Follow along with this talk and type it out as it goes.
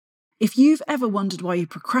If you've ever wondered why you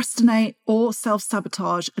procrastinate or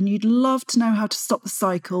self-sabotage and you'd love to know how to stop the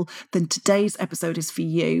cycle, then today's episode is for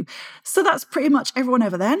you. So that's pretty much everyone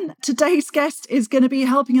ever then. Today's guest is going to be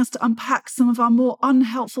helping us to unpack some of our more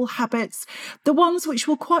unhelpful habits, the ones which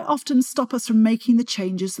will quite often stop us from making the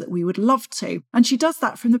changes that we would love to. And she does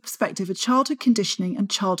that from the perspective of childhood conditioning and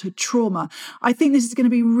childhood trauma. I think this is going to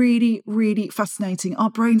be really, really fascinating. Our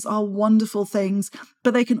brains are wonderful things,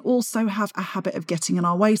 but they can also have a habit of getting in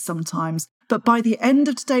our way sometimes. But by the end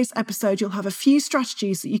of today's episode, you'll have a few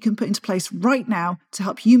strategies that you can put into place right now to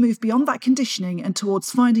help you move beyond that conditioning and towards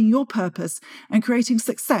finding your purpose and creating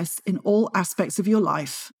success in all aspects of your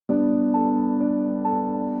life.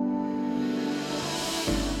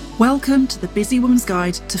 Welcome to the Busy Woman's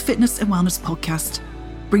Guide to Fitness and Wellness podcast,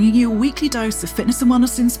 bringing you a weekly dose of fitness and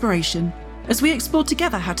wellness inspiration as we explore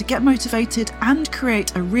together how to get motivated and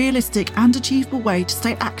create a realistic and achievable way to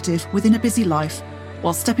stay active within a busy life,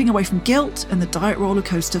 while stepping away from guilt and the diet roller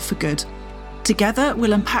coaster for good. Together,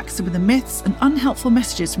 we'll unpack some of the myths and unhelpful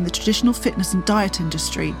messages from the traditional fitness and diet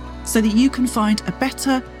industry so that you can find a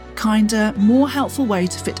better, kinder, more helpful way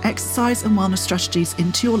to fit exercise and wellness strategies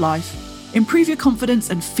into your life, improve your confidence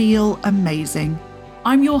and feel amazing.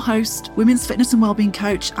 I'm your host, women's fitness and wellbeing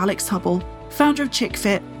coach Alex Hubble, founder of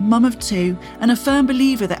ChickFit, mum of two, and a firm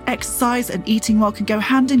believer that exercise and eating well can go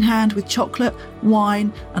hand in hand with chocolate,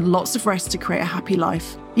 wine, and lots of rest to create a happy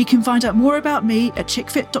life. You can find out more about me at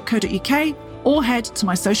chickfit.co.uk or head to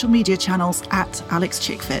my social media channels at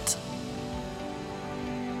AlexChickFit.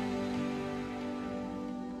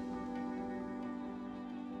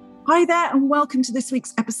 Hi there and welcome to this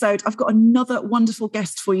week's episode. I've got another wonderful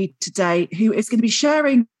guest for you today who is going to be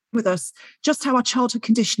sharing with us just how our childhood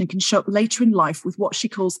conditioning can show up later in life with what she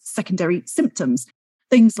calls secondary symptoms.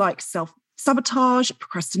 Things like self-sabotage,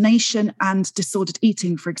 procrastination, and disordered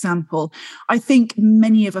eating, for example. I think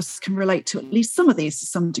many of us can relate to at least some of these to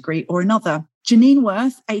some degree or another. Janine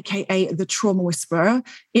Wirth, aka the Trauma Whisperer,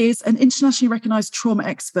 is an internationally recognised trauma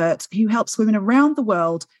expert who helps women around the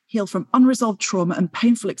world heal from unresolved trauma and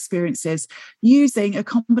painful experiences using a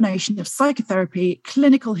combination of psychotherapy,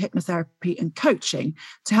 clinical hypnotherapy, and coaching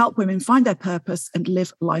to help women find their purpose and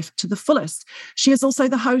live life to the fullest. She is also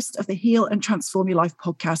the host of the Heal and Transform Your Life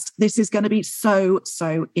podcast. This is going to be so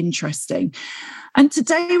interesting. And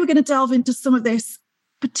today we're going to delve into some of this,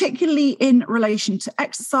 particularly in relation to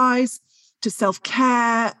exercise, to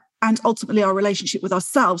self-care, and ultimately our relationship with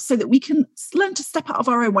ourselves so that we can learn to step out of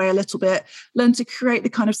our own way a little bit, learn to create the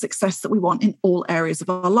kind of success that we want in all areas of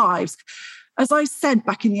our lives. As I said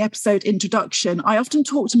back in the episode introduction, I often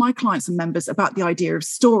talk to my clients and members about the idea of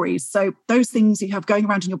stories. So those things you have going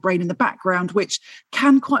around in your brain in the background, which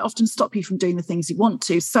can quite often stop you from doing the things you want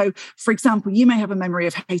to. So, for example, you may have a memory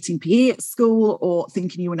of hating PE at school or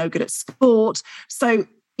thinking you were no good at sport. So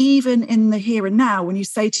even in the here and now, when you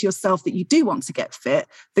say to yourself that you do want to get fit,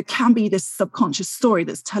 there can be this subconscious story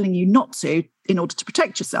that's telling you not to in order to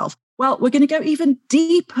protect yourself. Well, we're going to go even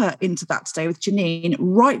deeper into that today with Janine,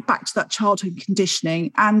 right back to that childhood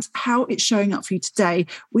conditioning and how it's showing up for you today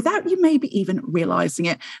without you maybe even realising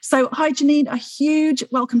it. So hi, Janine, a huge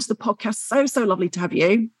welcome to the podcast. So lovely to have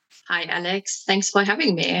you. Hi, Alex. Thanks for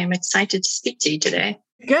having me. I'm excited to speak to you today.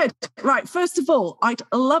 Good. Right. First of all, I'd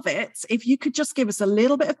love it if you could just give us a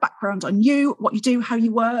little bit of background on you, what you do, how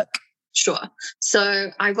you work. Sure.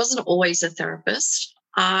 So I wasn't always a therapist.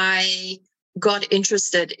 I got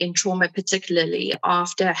interested in trauma, particularly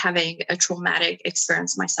after having a traumatic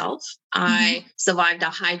experience myself. I survived a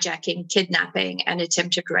hijacking, kidnapping, and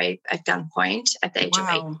attempted rape at gunpoint at the age of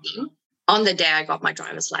 18. On the day I got my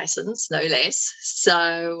driver's license, no less.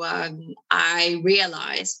 So I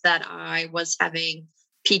realized that I was having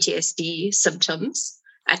PTSD symptoms.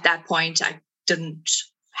 At that point, I didn't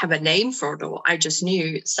have a name for it all. I just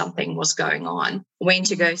knew something was going on. Went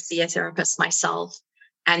to go see a therapist myself.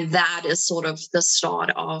 And that is sort of the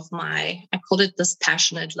start of I call it this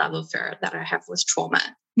passionate love affair that I have with trauma,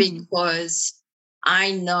 because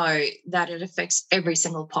I know that it affects every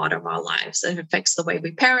single part of our lives. It affects the way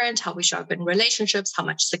we parent, how we show up in relationships, how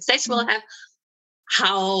much success we'll have,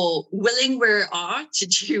 how willing we are to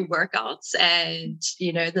do workouts and,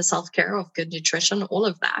 the self-care of good nutrition, all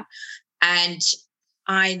of that. And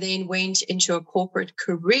I then went into a corporate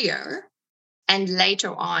career, and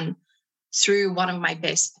later on, through one of my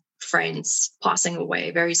best friends passing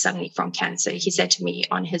away very suddenly from cancer, he said to me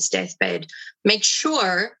on his deathbed, make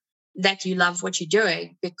sure that you love what you're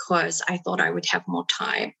doing, because I thought I would have more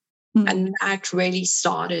time. And that really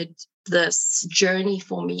started this journey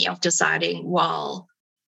for me of deciding, well,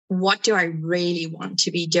 what do I really want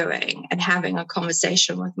to be doing? And having a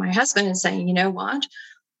conversation with my husband and saying, you know what?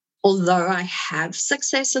 although I have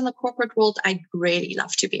success in the corporate world, I'd really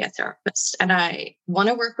love to be a therapist. And I want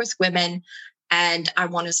to work with women and I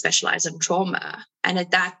want to specialize in trauma. And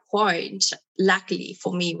at that point, luckily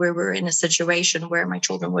for me, we were in a situation where my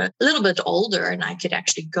children were a little bit older and I could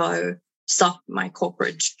actually go stop my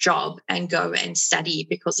corporate job and go and study,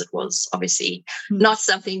 because it was obviously not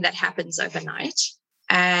something that happens overnight.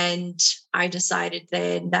 And I decided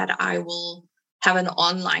then that I will have an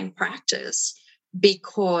online practice,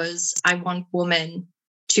 because I want women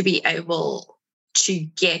to be able to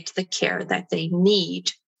get the care that they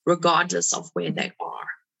need, regardless of where they are.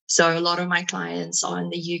 So a lot of my clients are in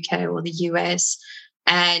the UK or the US,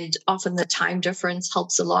 and often the time difference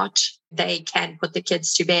helps a lot. They can put the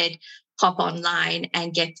kids to bed, hop online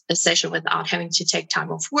and get a session without having to take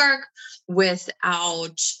time off work,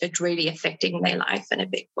 without it really affecting their life in a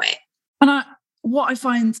big way. And what I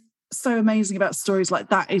find so amazing about stories like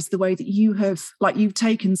that is the way that you've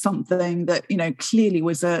taken something that, clearly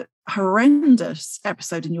was a horrendous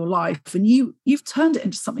episode in your life, and you've turned it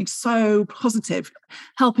into something so positive,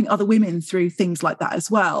 helping other women through things like that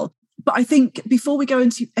as well. But I think before we go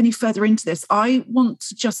into any further into this, I want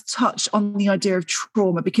to just touch on the idea of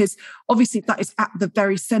trauma, because obviously that is at the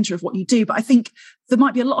very center of what you do. But I think there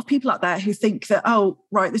might be a lot of people out there who think that, oh,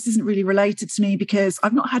 right, this isn't really related to me because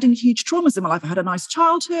I've not had any huge traumas in my life. I had a nice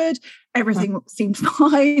childhood. Everything seemed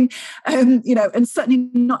fine. And certainly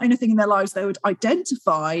not anything in their lives they would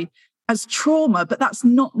identify as trauma, but that's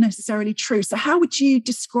not necessarily true. So how would you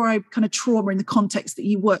describe kind of trauma in the context that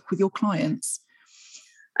you work with your clients?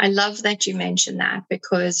 I love that you mentioned that,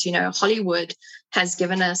 because, Hollywood has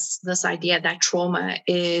given us this idea that trauma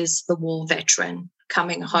is the war veteran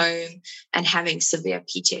coming home and having severe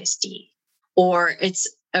PTSD, or it's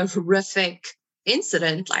a horrific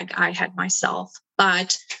incident like I had myself.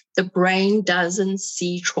 But the brain doesn't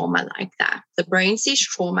see trauma like that. The brain sees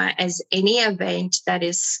trauma as any event that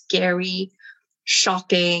is scary,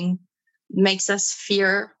 shocking, makes us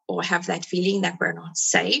fear or have that feeling that we're not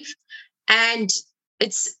safe. And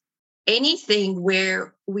it's anything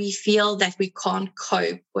where we feel that we can't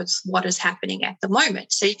cope with what is happening at the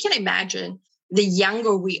moment. So you can imagine, the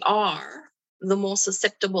younger we are, the more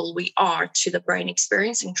susceptible we are to the brain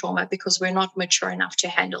experiencing trauma, because we're not mature enough to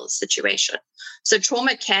handle the situation. So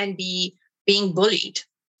trauma can be being bullied.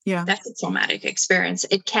 Yeah. That's a traumatic experience.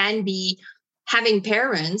 It can be having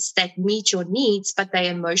parents that meet your needs, but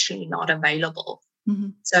they're emotionally not available. Mm-hmm.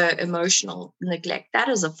 So emotional neglect, that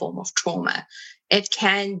is a form of trauma. It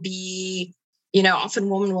can be, often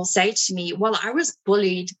women will say to me, well, I was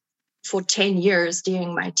bullied for 10 years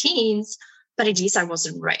during my teens, but at least I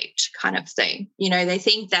wasn't raped, kind of thing. They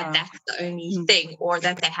think that that's the only thing, or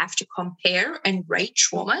that they have to compare and rate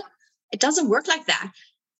trauma. It doesn't work like that.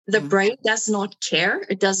 The brain does not care.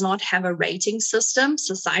 It does not have a rating system.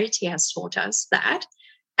 Society has taught us that.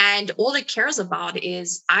 And all it cares about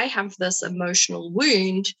is, I have this emotional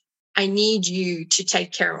wound. I need you to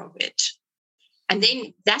take care of it. And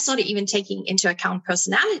then that's not even taking into account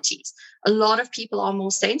personalities. A lot of people are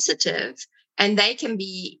more sensitive, and they can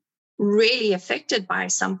be really affected by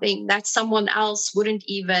something that someone else wouldn't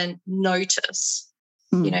even notice.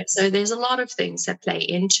 So there's a lot of things that play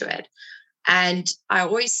into it. And I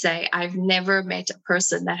always say, I've never met a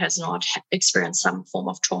person that has not experienced some form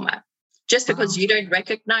of trauma. Just because you don't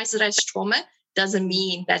recognize it as trauma doesn't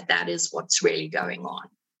mean that that is what's really going on.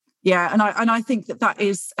 Yeah. And I think that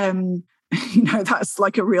is, that's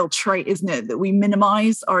like a real trait, isn't it? That we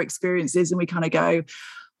minimize our experiences and we kind of go,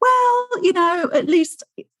 well, at least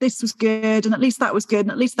this was good, and at least that was good,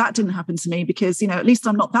 and at least that didn't happen to me, because, at least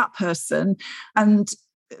I'm not that person. And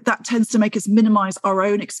that tends to make us minimize our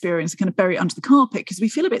own experience and kind of bury it under the carpet, because we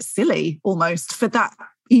feel a bit silly almost for that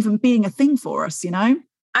even being a thing for us,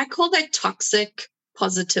 I call that toxic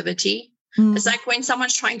positivity. It's like when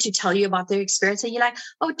someone's trying to tell you about their experience and you're like,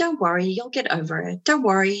 oh, don't worry, you'll get over it. Don't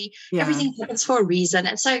worry. Everything happens for a reason.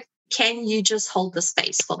 And so can you just hold the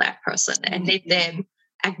space for that person and let them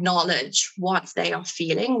acknowledge what they are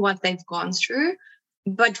feeling, what they've gone through?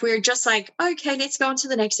 But we're just like, okay, let's go on to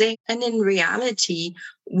the next thing. And in reality,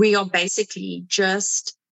 we are basically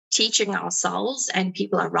just teaching ourselves and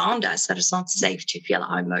people around us that it's not safe to feel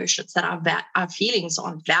our emotions, that our feelings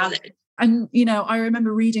aren't valid. And, I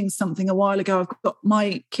remember reading something a while ago. I've got,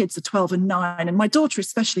 my kids are 12 and 9, and my daughter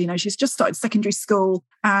especially, she's just started secondary school,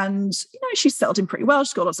 and, she's settled in pretty well.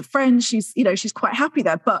 She's got lots of friends. She's quite happy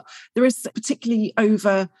there. But there is, particularly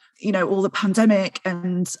over, all the pandemic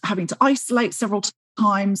and having to isolate several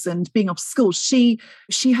times and being off school, she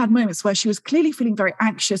had moments where she was clearly feeling very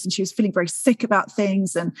anxious and she was feeling very sick about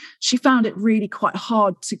things. And she found it really quite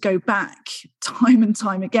hard to go back time and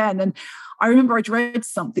time again. And I remember I'd read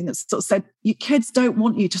something that sort of said, your kids don't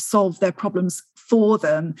want you to solve their problems for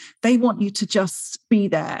them. They want you to just be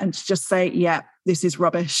there and to just say, yeah, this is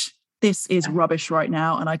rubbish. This is rubbish right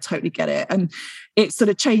now. And I totally get it. And it sort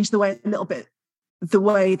of changed a little bit the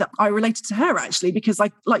way that I related to her, actually, because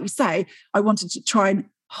like you say, I wanted to try and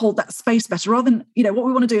hold that space better rather than, what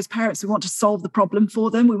we want to do as parents, we want to solve the problem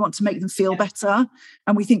for them. We want to make them feel better.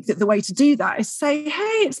 And we think that the way to do that is say, hey,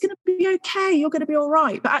 it's going to be okay. You're going to be all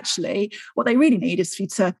right. But actually what they really need is for you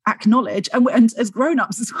to acknowledge. And as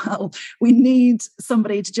grown-ups as well, we need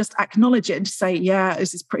somebody to just acknowledge it and to say, yeah,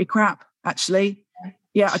 this is pretty crap, actually.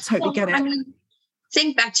 Yeah, I totally get it.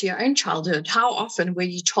 Think back to your own childhood. How often were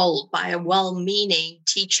you told by a well-meaning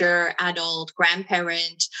teacher, adult,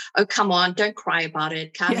 grandparent, oh, come on, don't cry about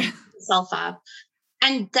it, calm yourself up.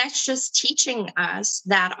 And that's just teaching us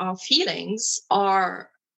that our feelings are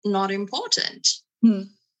not important.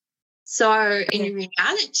 So in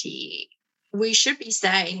reality, we should be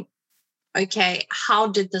saying, okay, how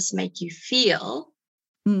did this make you feel?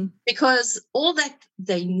 Because all that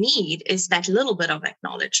they need is that little bit of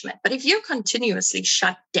acknowledgement. But if you're continuously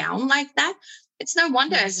shut down like that, it's no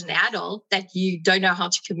wonder as an adult that you don't know how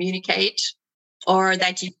to communicate or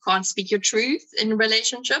that you can't speak your truth in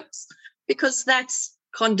relationships, because that's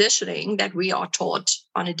conditioning that we are taught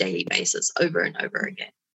on a daily basis over and over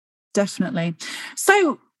again. Definitely.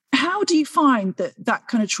 So how do you find that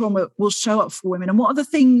kind of trauma will show up for women? And what are the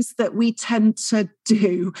things that we tend to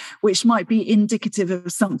do which might be indicative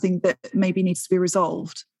of something that maybe needs to be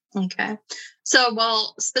resolved? Okay. So,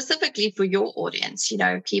 well, specifically for your audience,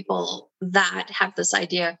 people that have this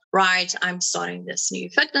idea, right, I'm starting this new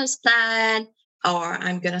fitness plan, or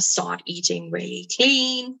I'm going to start eating really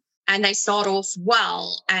clean. And they start off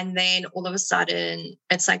well, and then all of a sudden,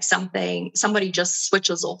 it's like somebody just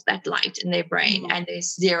switches off that light in their brain, and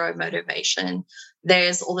there's zero motivation.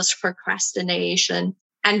 There's all this procrastination.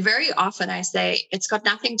 And very often I say, it's got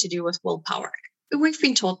nothing to do with willpower. We've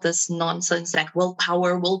been taught this nonsense that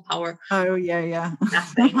willpower. Oh, yeah.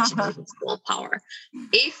 Nothing to do with willpower.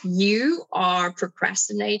 If you are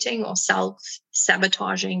procrastinating or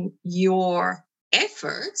self-sabotaging your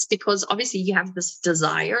efforts, because obviously you have this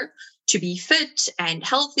desire to be fit and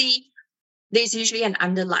healthy, there's usually an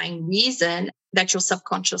underlying reason that your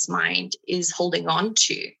subconscious mind is holding on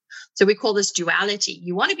to. So we call this duality.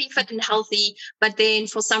 You want to be fit and healthy, but then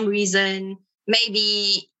for some reason,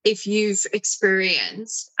 maybe if you've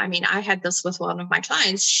experienced, I had this with one of my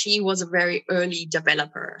clients, she was a very early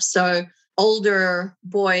developer. So older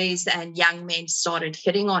boys and young men started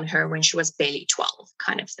hitting on her when she was barely 12,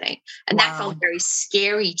 kind of thing. And that felt very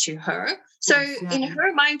scary to her. So in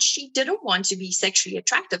her mind, she didn't want to be sexually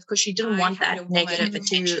attractive because she didn't want that negative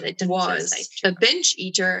attention. It was a binge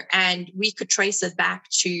eater. And we could trace it back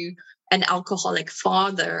to an alcoholic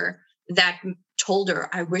father that told her,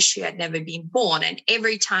 I wish she had never been born. And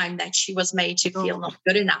every time that she was made to feel not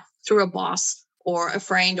good enough through a boss or a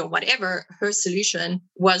friend or whatever, her solution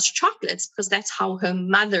was chocolates, because that's how her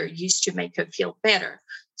mother used to make her feel better.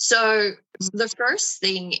 So the first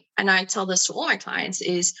thing, and I tell this to all my clients,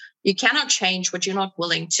 is you cannot change what you're not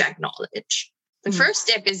willing to acknowledge. The first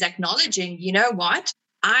step is acknowledging, you know what?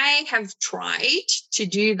 I have tried to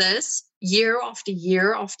do this year after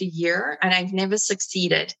year after year, and I've never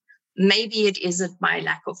succeeded. Maybe it isn't my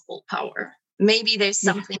lack of willpower. Maybe there's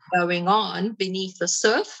something going on beneath the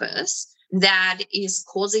surface that is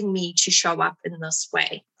causing me to show up in this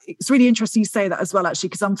way. It's really interesting you say that as well, actually,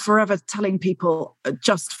 because I'm forever telling people,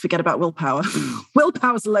 just forget about willpower.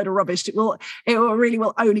 Willpower's a load of rubbish. It really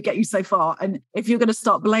will only get you so far. And if you're going to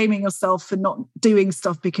start blaming yourself for not doing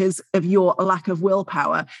stuff because of your lack of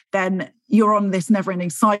willpower, then you're on this never-ending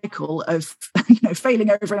cycle of failing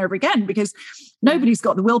over and over again, because nobody's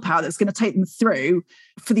got the willpower that's going to take them through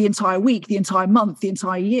for the entire week, the entire month, the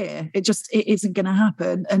entire year. It isn't going to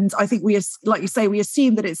happen. And I think like you say, we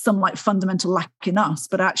assume that it's some like fundamental lack in us,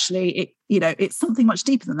 but actually it's something much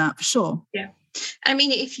deeper than that, for sure. Yeah.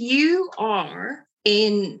 If you are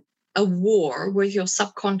in a war with your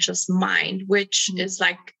subconscious mind, which is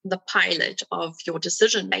like the pilot of your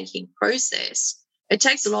decision-making process, it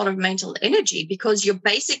takes a lot of mental energy, because you're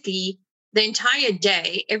basically the entire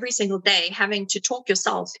day, every single day, having to talk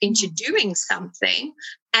yourself into doing something.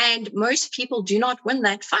 And most people do not win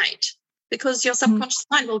that fight, because your subconscious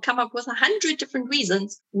mind will come up with 100 different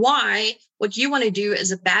reasons why what you want to do is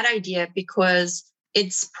a bad idea, because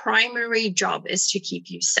its primary job is to keep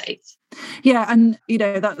you safe. Yeah. And,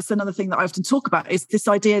 that's another thing that I often talk about is this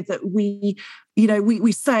idea that we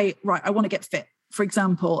say, right, I want to get fit, for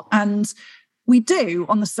example, and we do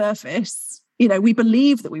on the surface, we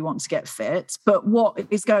believe that we want to get fit, but what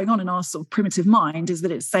is going on in our sort of primitive mind is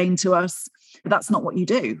that it's saying to us, that's not what you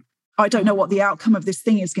do. I don't know what the outcome of this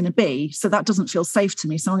thing is going to be. So that doesn't feel safe to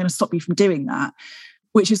me. So I'm going to stop you from doing that.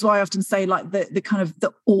 Which is why I often say like the kind of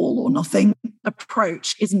the all or nothing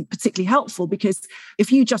approach isn't particularly helpful, because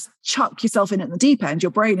if you just chuck yourself in at the deep end,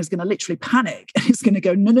 your brain is going to literally panic and it's going to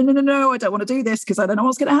go, no, I don't want to do this because I don't know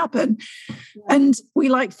what's going to happen. Yeah. And we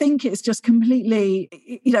think it's just completely,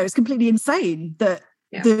 it's completely insane that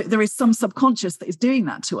there is some subconscious that is doing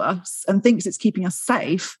that to us and thinks it's keeping us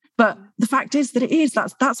safe. But the fact is that it is.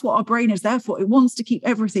 That's what our brain is there for. It wants to keep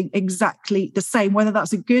everything exactly the same, whether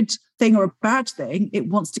that's a good thing or a bad thing. It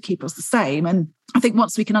wants to keep us the same. And I think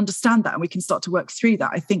once we can understand that and we can start to work through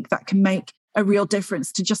that, I think that can make a real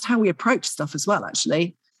difference to just how we approach stuff as well,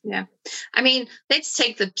 actually. Yeah. I mean, let's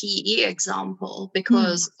take the PE example,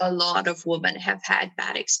 because a lot of women have had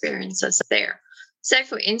bad experiences there. Say,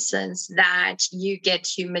 for instance, that you get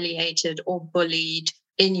humiliated or bullied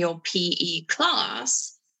in your PE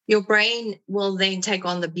class. Your brain will then take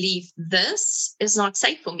on the belief, this is not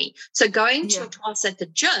safe for me. So going to a class at the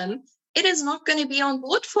gym, it is not going to be on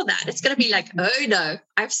board for that. It's going to be like, oh no,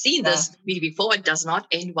 I've seen this movie before. It does not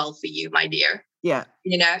end well for you, my dear. Yeah.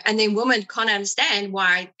 And then women can't understand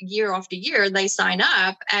why year after year they sign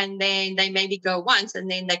up and then they maybe go once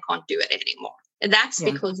and then they can't do it anymore. And that's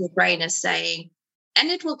because your brain is saying, and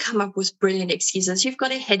it will come up with brilliant excuses. You've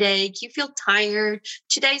got a headache. You feel tired.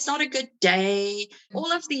 Today's not a good day.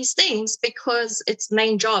 All of these things, because its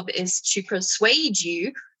main job is to persuade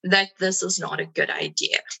you that this is not a good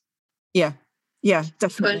idea. Yeah. Yeah,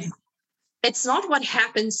 definitely. But it's not what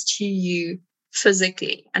happens to you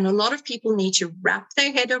physically. And a lot of people need to wrap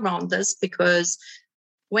their head around this, because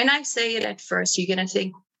when I say it at first, you're going to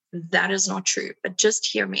think that is not true. But just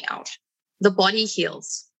hear me out. The body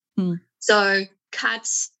heals. So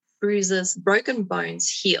cuts, bruises, broken bones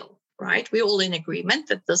heal, right? We're all in agreement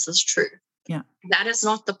that this is true. Yeah. That is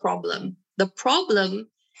not the problem. The problem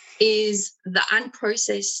is the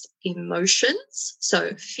unprocessed emotions.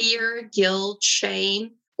 So fear, guilt,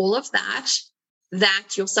 shame, all of that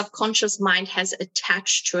your subconscious mind has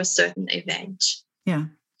attached to a certain event. Yeah.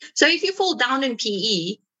 So if you fall down in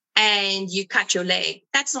PE and you cut your leg,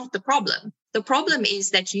 that's not the problem. The problem is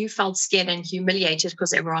that you felt scared and humiliated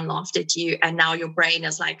because everyone laughed at you. And now your brain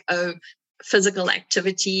is like, oh, physical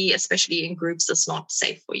activity, especially in groups, is not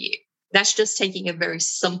safe for you. That's just taking a very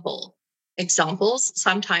simple example.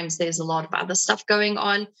 Sometimes there's a lot of other stuff going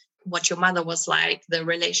on. What your mother was like, the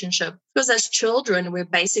relationship. Because as children, we're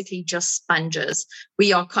basically just sponges.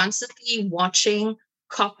 We are constantly watching,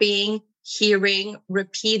 copying, hearing,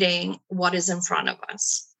 repeating what is in front of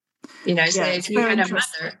us. So if you had a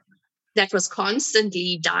mother that was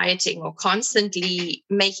constantly dieting or constantly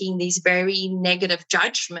making these very negative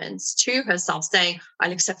judgments to herself, saying, I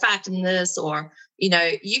look so fat in this, or,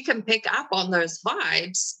 you can pick up on those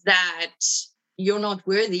vibes that you're not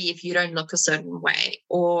worthy if you don't look a certain way.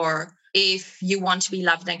 Or if you want to be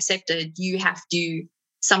loved and accepted, you have to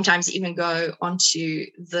sometimes even go onto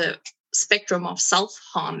the spectrum of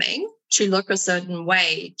self-harming to look a certain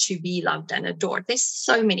way to be loved and adored. There's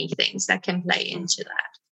so many things that can play into that.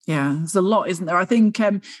 Yeah, there's a lot, isn't there? I think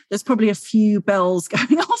there's probably a few bells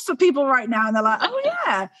going off for people right now, and they're like, oh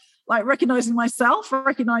yeah, like recognizing myself,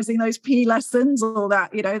 recognizing those PE lessons, or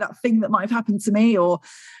that, that thing that might have happened to me, or,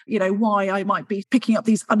 why I might be picking up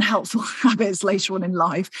these unhelpful habits later on in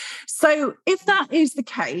life. So if that is the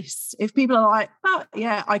case, if people are like, oh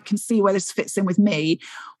yeah, I can see where this fits in with me,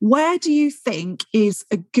 where do you think is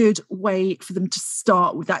a good way for them to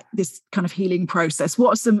start with this kind of healing process?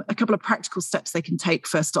 What are a couple of practical steps they can take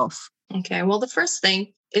first off? Okay, well, the first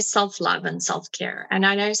thing is self-love and self-care. And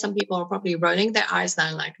I know some people are probably rolling their eyes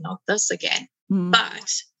now like, not this again.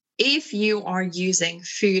 But if you are using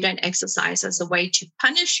food and exercise as a way to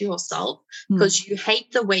punish yourself because you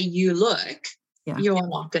hate the way you look, you are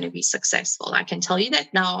not going to be successful. I can tell you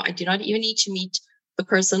that now. I do not even need to meet the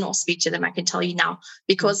person or speak to them. I can tell you now,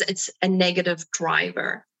 because it's a negative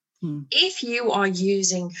driver. If you are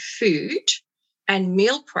using food and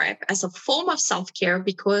meal prep as a form of self-care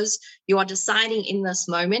because you are deciding in this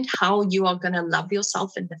moment how you are going to love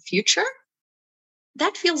yourself in the future,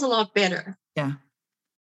 that feels a lot better. Yeah.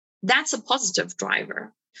 That's a positive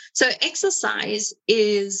driver. So exercise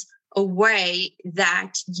is a way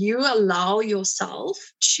that you allow yourself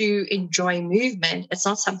to enjoy movement. It's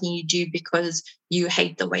not something you do because you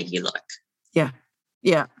hate the way you look. Yeah.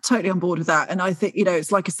 Yeah, totally on board with that. And I think,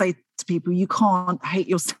 it's like I say to people, you can't hate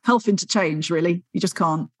yourself into change, really. You just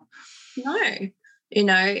can't. No,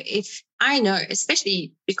 if I know,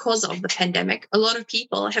 especially because of the pandemic, a lot of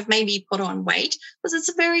people have maybe put on weight because it's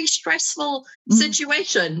a very stressful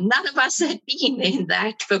situation. None of us had been in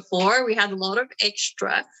that before. We had a lot of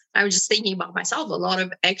extra. I was just thinking about myself, a lot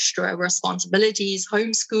of extra responsibilities,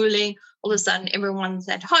 homeschooling. All of a sudden, everyone's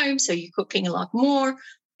at home, so you're cooking a lot more.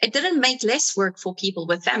 It didn't make less work for people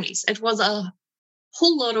with families. It was a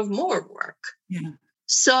whole lot of more work. Yeah.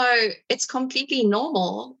 So it's completely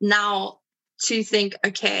normal now to think,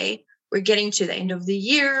 okay, we're getting to the end of the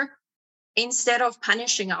year. Instead of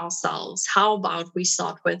punishing ourselves, how about we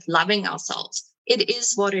start with loving ourselves? It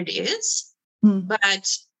is what it is. But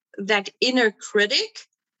that inner critic,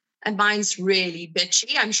 and mine's really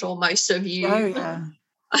bitchy. I'm sure most of you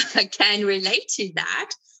can relate to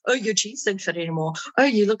that. Oh, your jeans don't fit anymore. Oh,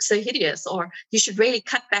 you look so hideous. Or you should really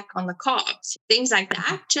cut back on the carbs. Things like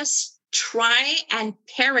that. Just try and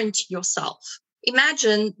parent yourself.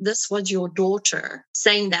 Imagine this was your daughter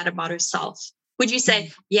saying that about herself. Would you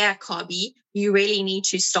say, yeah, Carby, you really need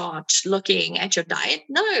to start looking at your diet?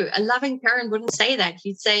 No, a loving parent wouldn't say that.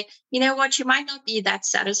 He'd say, you know what, you might not be that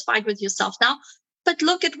satisfied with yourself now, but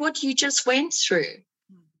look at what you just went through,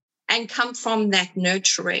 and come from that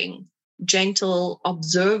nurturing, gentle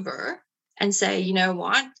observer and say, you know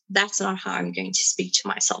what, that's not how I'm going to speak to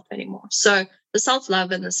myself anymore. So the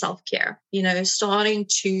self-love and the self-care, starting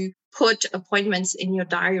to put appointments in your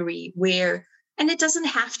diary and it doesn't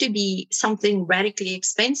have to be something radically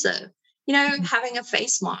expensive, having a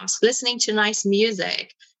face mask, listening to nice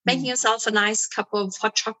music, making yourself a nice cup of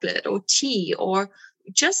hot chocolate or tea, or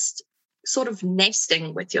just sort of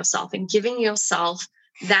nesting with yourself and giving yourself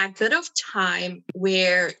that bit of time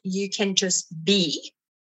where you can just be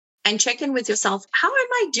and check in with yourself. How am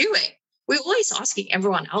I doing? We're always asking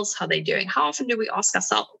everyone else how they're doing. How often do we ask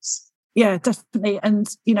ourselves? Yeah, definitely. And,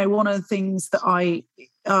 one of the things that I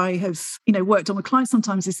have, worked on with clients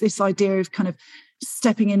sometimes is this idea of kind of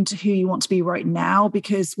stepping into who you want to be right now,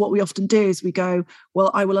 because what we often do is we go,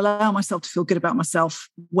 well, I will allow myself to feel good about myself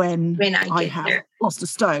when I have lost a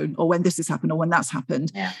stone, or when this has happened, or when that's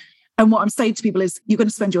happened. Yeah. And what I'm saying to people is, you're going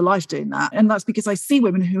to spend your life doing that. And that's because I see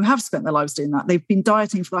women who have spent their lives doing that. They've been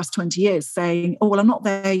dieting for the last 20 years saying, oh, well, I'm not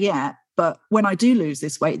there yet, but when I do lose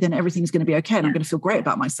this weight, then everything's going to be okay and I'm going to feel great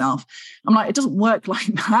about myself. I'm like, it doesn't work like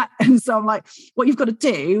that. And so I'm like, what you've got to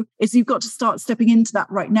do is you've got to start stepping into that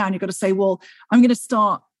right now. And you've got to say, well, I'm going to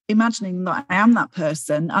start imagining that I am that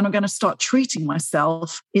person, and I'm going to start treating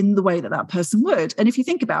myself in the way that that person would. And if you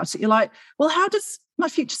think about it, you're like, well, how does my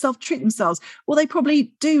future self treat themselves? Well, they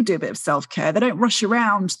probably do a bit of self-care. They don't rush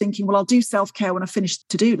around thinking, well, I'll do self-care when I finish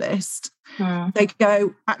the to-do list. They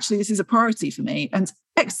go, actually, this is a priority for me, and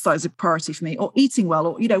exercise is a priority for me, or eating well,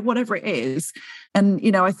 or, whatever it is. And,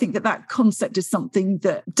 I think that concept is something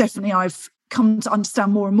that definitely I've come to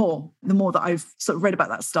understand more and more, the more that I've sort of read about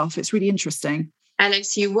that stuff. It's really interesting.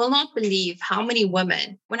 Alex, you will not believe how many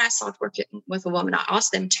women, when I start working with a woman, I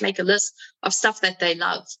ask them to make a list of stuff that they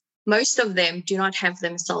love. Most of them do not have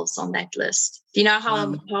themselves on that list. Do you know how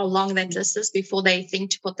long that list is before they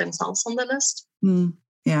think to put themselves on the list?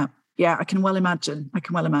 Yeah. Yeah, I can well imagine.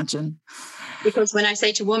 Because when I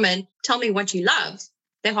say to women, tell me what you love,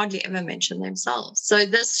 they hardly ever mention themselves. So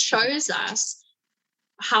this shows us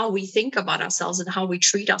how we think about ourselves and how we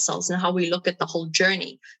treat ourselves and how we look at the whole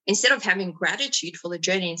journey. Instead of having gratitude for the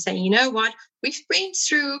journey and saying, you know what, we've been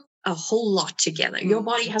through a whole lot together. Your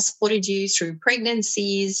body has supported you through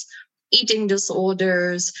pregnancies, eating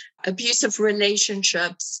disorders, abusive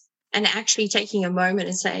relationships, and actually taking a moment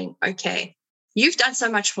and saying, okay, you've done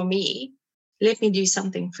so much for me. Let me do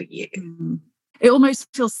something for you. It almost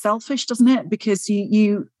feels selfish, doesn't it? Because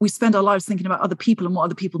we spend our lives thinking about other people and what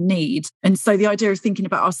other people need. And so the idea of thinking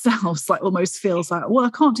about ourselves almost feels like, well, I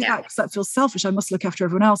can't do that because that feels selfish. I must look after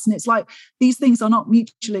everyone else. And it's like, these things are not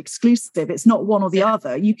mutually exclusive. It's not one or the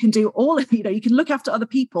other. You can do all of, you can look after other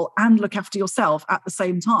people and look after yourself at the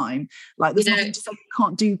same time. Like there's nothing to say you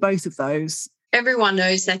can't do both of those. Everyone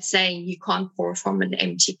knows that saying, you can't pour from an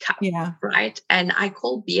empty cup, right? And I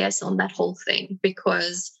call BS on that whole thing,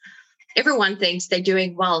 because everyone thinks they're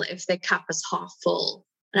doing well if their cup is half full.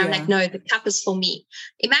 And I'm like, no, the cup is for me.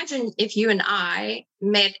 Imagine if you and I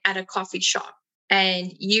met at a coffee shop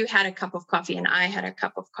and you had a cup of coffee and I had a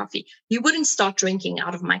cup of coffee. You wouldn't start drinking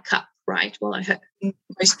out of my cup, right? Well, I hope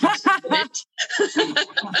most people wouldn't.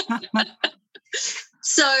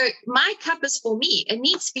 So my cup is for me. It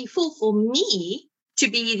needs to be full for me to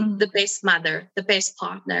be the best mother, the best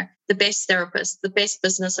partner, the best therapist, the best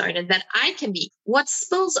business owner that I can be. What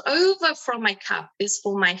spills over from my cup is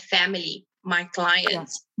for my family, my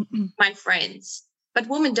clients, my friends. But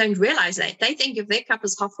women don't realize that. They think if their cup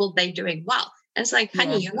is half full, they're doing well. And it's like,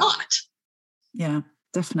 honey, you're not. Yeah,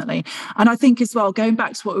 definitely. And I think as well, going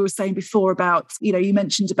back to what we were saying before about, you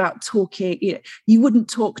mentioned about talking, you wouldn't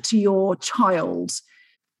talk to your child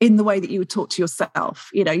in the way that you would talk to yourself.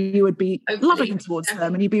 You would be loving towards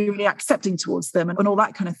them, and you'd be really accepting towards them, and all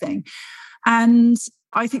that kind of thing. And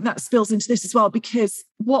I think that spills into this as well, because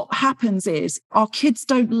what happens is our kids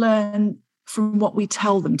don't learn from what we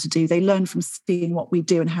tell them to do. They learn from seeing what we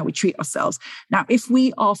do and how we treat ourselves. Now, if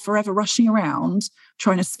we are forever rushing around,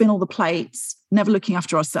 trying to spin all the plates, never looking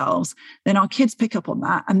after ourselves, then our kids pick up on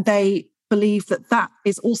that, and they believe that that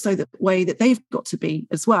is also the way that they've got to be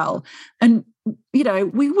as well. And,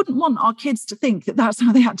 we wouldn't want our kids to think that that's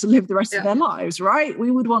how they had to live the rest of their lives, right?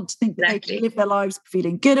 We would want to think that they can live their lives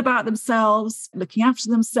feeling good about themselves, looking after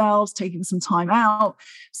themselves, taking some time out.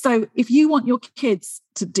 So if you want your kids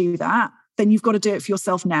to do that, then you've got to do it for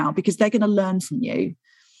yourself now, because they're going to learn from you.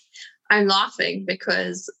 I'm laughing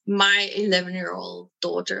because my 11-year-old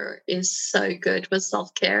daughter is so good with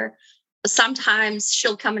self-care. Sometimes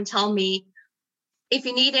she'll come and tell me, if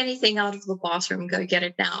you need anything out of the bathroom, go get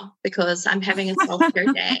it now, because I'm having a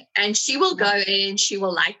self-care day. And she will go in, she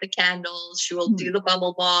will light the candles, she will do the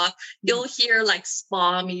bubble bath. You'll hear like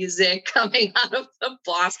spa music coming out of the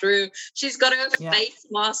bathroom. She's got her face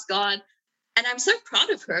mask on. And I'm so proud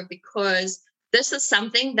of her, because this is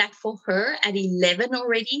something that for her at 11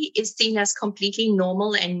 already is seen as completely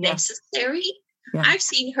normal and necessary. Yeah. I've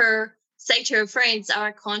seen her say to her friends,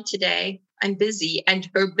 I can't today, I'm busy. And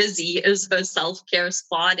her busy is her self-care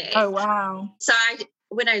spa day. Oh, wow. So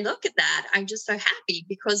when I look at that, I'm just so happy,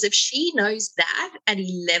 because if she knows that at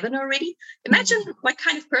 11 already, imagine what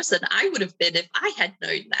kind of person I would have been if I had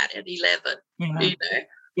known that at 11,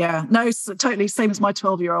 Yeah, no, totally. Same as my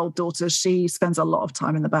 12-year-old daughter. She spends a lot of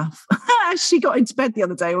time in the bath. She got into bed the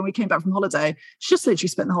other day when we came back from holiday. She just literally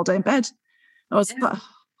spent the whole day in bed. I was like,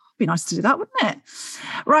 be nice to do that, wouldn't it?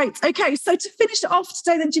 Right. Okay. So to finish it off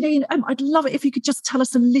today then, Janine, I'd love it if you could just tell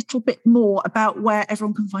us a little bit more about where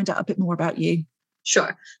everyone can find out a bit more about you.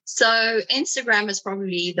 Sure. So Instagram is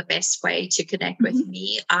probably the best way to connect with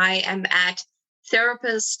me. I am at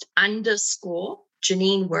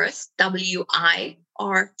therapist_Janine Wirth, WIRTH.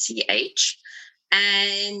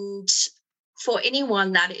 And for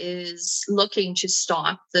anyone that is looking to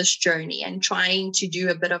start this journey and trying to do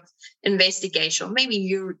a bit of investigation, or maybe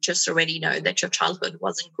you just already know that your childhood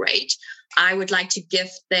wasn't great, I would like to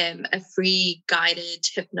give them a free guided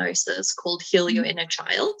hypnosis called Heal Your Inner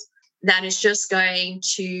Child. That is just going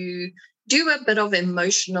to do a bit of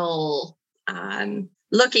emotional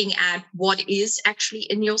looking at what is actually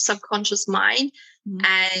in your subconscious mind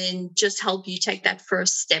and just help you take that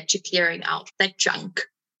first step to clearing out that junk.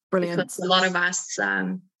 Brilliant. Because a lot of us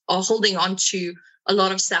are holding on to a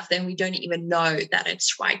lot of stuff, then we don't even know that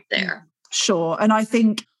it's right there. Sure. And I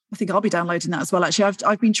think I'll be downloading that as well. Actually,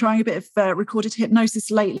 I've been trying a bit of recorded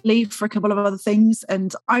hypnosis lately for a couple of other things,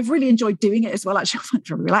 and I've really enjoyed doing it as well. Actually, I find it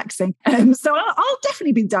really relaxing. So I'll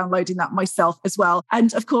definitely be downloading that myself as well.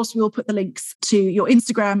 And of course, we'll put the links to your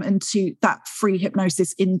Instagram and to that free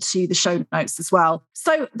hypnosis into the show notes as well.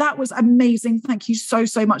 So that was amazing. Thank you so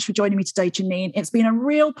much for joining me today, Janine. It's been a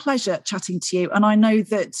real pleasure chatting to you, and I know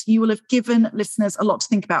that you will have given listeners a lot to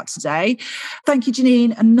think about today. Thank you,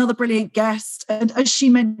 Janine. Another brilliant guest. And as she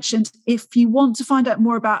mentioned, if you want to find out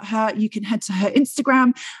more about her, you can head to her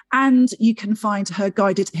Instagram and you can find her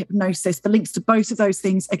guided hypnosis. The links to both of those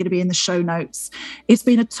things are going to be in the show notes. It's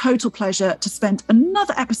been a total pleasure to spend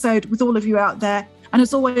another episode with all of you out there. And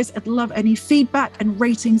as always, I'd love any feedback and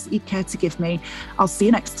ratings that you'd care to give me. I'll see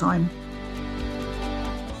you next time.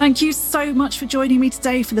 Thank you so much for joining me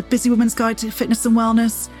today for the Busy Woman's Guide to Fitness and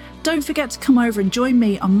Wellness. Don't forget to come over and join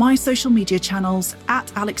me on my social media channels at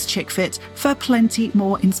AlexChickFit for plenty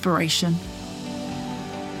more inspiration.